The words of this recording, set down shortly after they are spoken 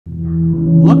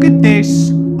look at this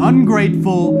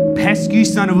ungrateful, pesky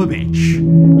son of a bitch.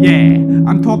 Yeah,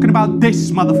 I'm talking about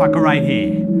this motherfucker right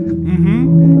here.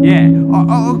 Yeah.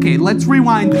 Okay, let's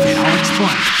rewind a bit. I'll explain.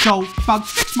 So, about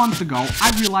 6 months ago,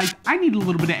 I realized I needed a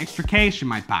little bit of extra cash in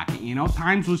my pocket, you know?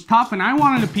 Times was tough and I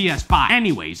wanted a PS5.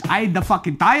 Anyways, I had the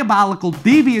fucking diabolical,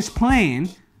 devious plan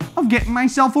of getting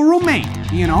myself a roommate,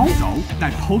 you know? So,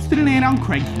 I posted an ad on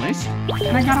Craigslist,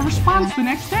 and I got a response the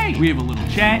next day. We have a little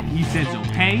chat, he says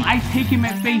okay. I take him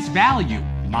at face value.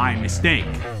 My mistake.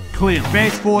 Clearly.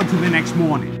 Fast forward to the next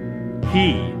morning.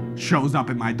 He shows up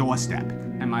at my doorstep,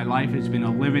 and my life has been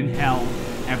a living hell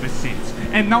ever since.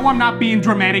 And no, I'm not being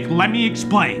dramatic, let me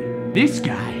explain. This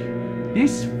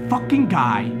fucking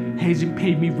guy hasn't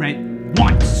paid me rent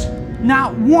once.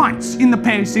 Not once in the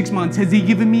past 6 months has he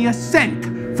given me a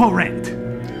cent for rent.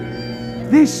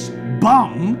 This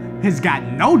bum has got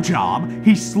no job,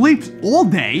 he sleeps all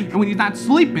day, and when he's not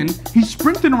sleeping, he's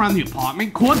sprinting around the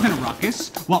apartment, causing a ruckus,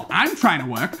 while I'm trying to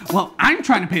work, while I'm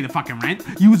trying to pay the fucking rent,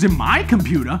 using my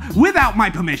computer without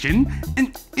my permission,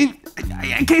 and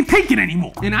I can't take it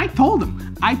anymore. And I told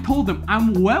him,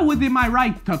 I'm well within my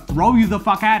right to throw you the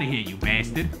fuck out of here, you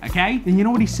bastard, okay? And you know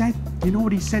what he said? You know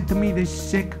what he said to me, this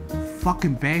sick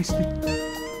fucking bastard?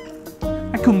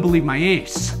 I couldn't believe my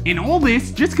ass. And all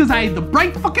this just because I had the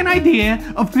bright fucking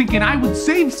idea of thinking I would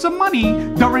save some money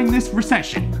during this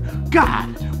recession.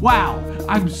 God, wow,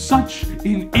 I'm such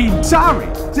an idiot. Sorry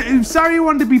I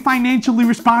wanted to be financially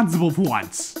responsible for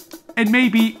once. And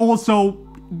maybe also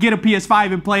get a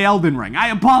PS5 and play Elden Ring. I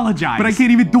apologize. But I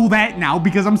can't even do that now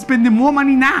because I'm spending more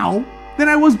money now than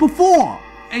I was before.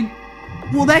 And,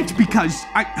 well, that's because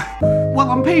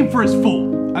I'm paying for his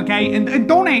food. Okay, and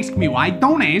don't ask me why,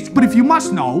 don't ask, but if you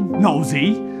must know,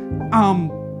 nosy,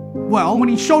 well, when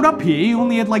he showed up here, he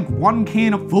only had like 1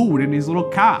 can of food in his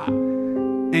little car.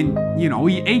 And, you know,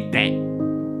 he ate that.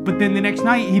 But then the next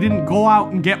night, he didn't go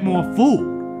out and get more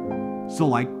food. So,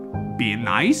 like, being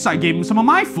nice, I gave him some of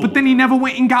my food. But then he never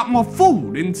went and got more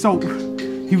food, and so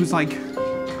he was, like,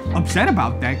 upset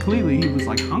about that. Clearly, he was,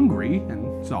 like, hungry, and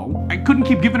so I couldn't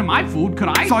keep giving him my food, could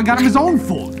I? So I got him his own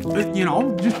food, you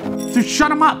know, just to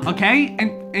shut him up, okay?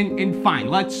 And fine,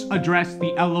 let's address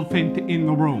the elephant in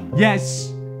the room.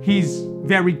 Yes, he's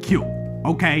very cute,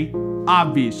 okay?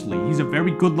 Obviously, he's a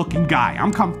very good-looking guy.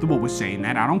 I'm comfortable with saying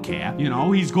that, I don't care. You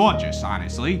know, he's gorgeous,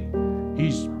 honestly.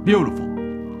 He's beautiful.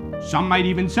 Some might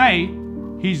even say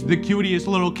he's the cutest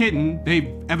little kitten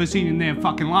they've ever seen in their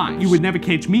fucking lives. You would never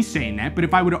catch me saying that, but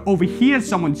if I were to overhear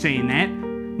someone saying that,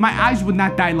 my eyes would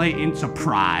not dilate in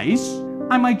surprise.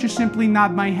 I might just simply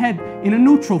nod my head in a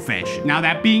neutral fashion. Now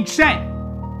that being said,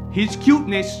 his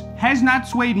cuteness has not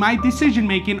swayed my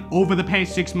decision-making over the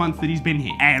past 6 months that he's been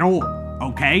here. At all,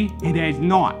 okay? It has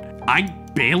not. I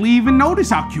barely even notice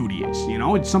how cute he is, you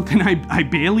know? It's something I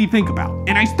barely think about.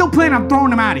 And I still plan on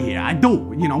throwing him out of here. I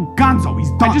do, you know? Gonzo, he's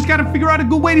done. I just gotta figure out a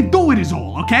good way to do it is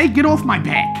all, okay? Get off my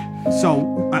back.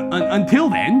 So, until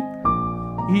then,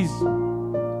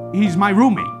 he's my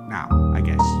roommate now, I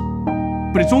guess.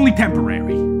 But it's only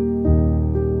temporary.